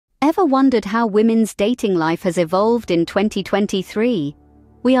Ever wondered how women's dating life has evolved in 2023?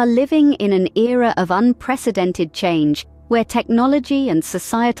 We are living in an era of unprecedented change, where technology and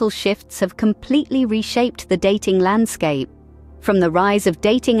societal shifts have completely reshaped the dating landscape. From the rise of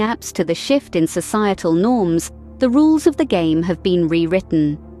dating apps to the shift in societal norms, the rules of the game have been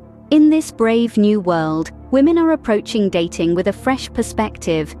rewritten. In this brave new world, women are approaching dating with a fresh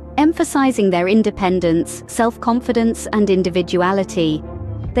perspective, emphasizing their independence, self-confidence, and individuality.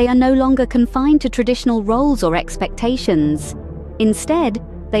 They are no longer confined to traditional roles or expectations. Instead,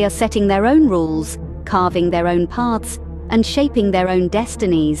 they are setting their own rules, carving their own paths, and shaping their own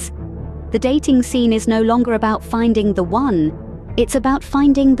destinies. The dating scene is no longer about finding the one, it's about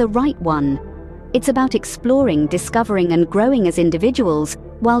finding the right one. It's about exploring, discovering, and growing as individuals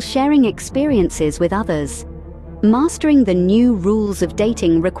while sharing experiences with others. Mastering the new rules of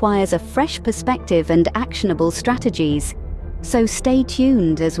dating requires a fresh perspective and actionable strategies. So stay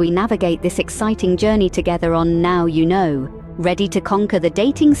tuned as we navigate this exciting journey together on Now You Know. Ready to conquer the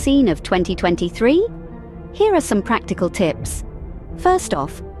dating scene of 2023? Here are some practical tips. First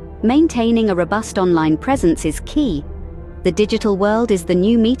off, maintaining a robust online presence is key. The digital world is the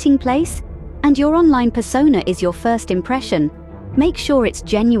new meeting place, and your online persona is your first impression. Make sure it's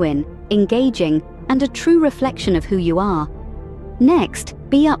genuine, engaging, and a true reflection of who you are. Next,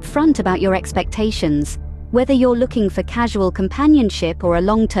 be upfront about your expectations. Whether you're looking for casual companionship or a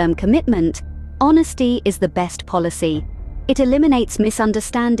long-term commitment, honesty is the best policy. It eliminates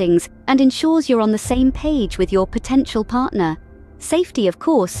misunderstandings and ensures you're on the same page with your potential partner. Safety, of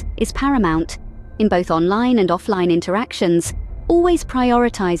course, is paramount. In both online and offline interactions, always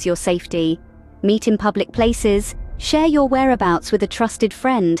prioritize your safety. Meet in public places, share your whereabouts with a trusted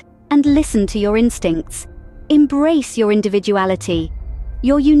friend, and listen to your instincts. Embrace your individuality.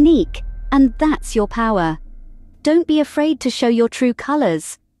 You're unique, and that's your power. Don't be afraid to show your true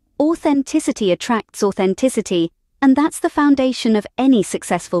colors. Authenticity attracts authenticity, and that's the foundation of any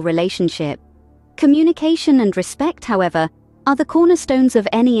successful relationship. Communication and respect, however, are the cornerstones of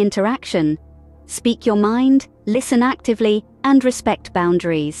any interaction. Speak your mind, listen actively, and respect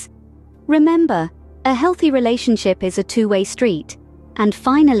boundaries. Remember, a healthy relationship is a two-way street. And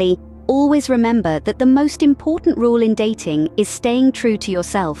finally, always remember that the most important rule in dating is staying true to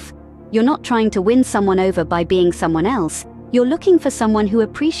yourself. You're not trying to win someone over by being someone else. You're looking for someone who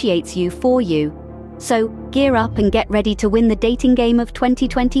appreciates you for you. So, gear up and get ready to win the dating game of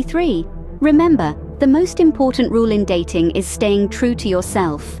 2023. Remember, the most important rule in dating is staying true to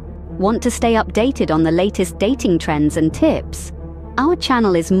yourself. Want to stay updated on the latest dating trends and tips? Our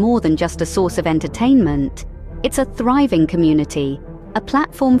channel is more than just a source of entertainment. It's a thriving community, a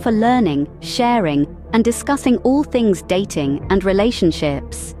platform for learning, sharing, and discussing all things dating and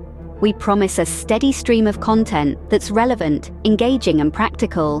relationships. We promise a steady stream of content that's relevant, engaging, and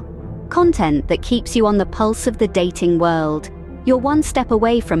practical. Content that keeps you on the pulse of the dating world. You're one step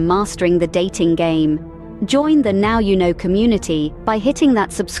away from mastering the dating game. Join the Now You Know community by hitting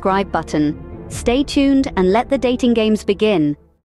that subscribe button. Stay tuned and let the dating games begin.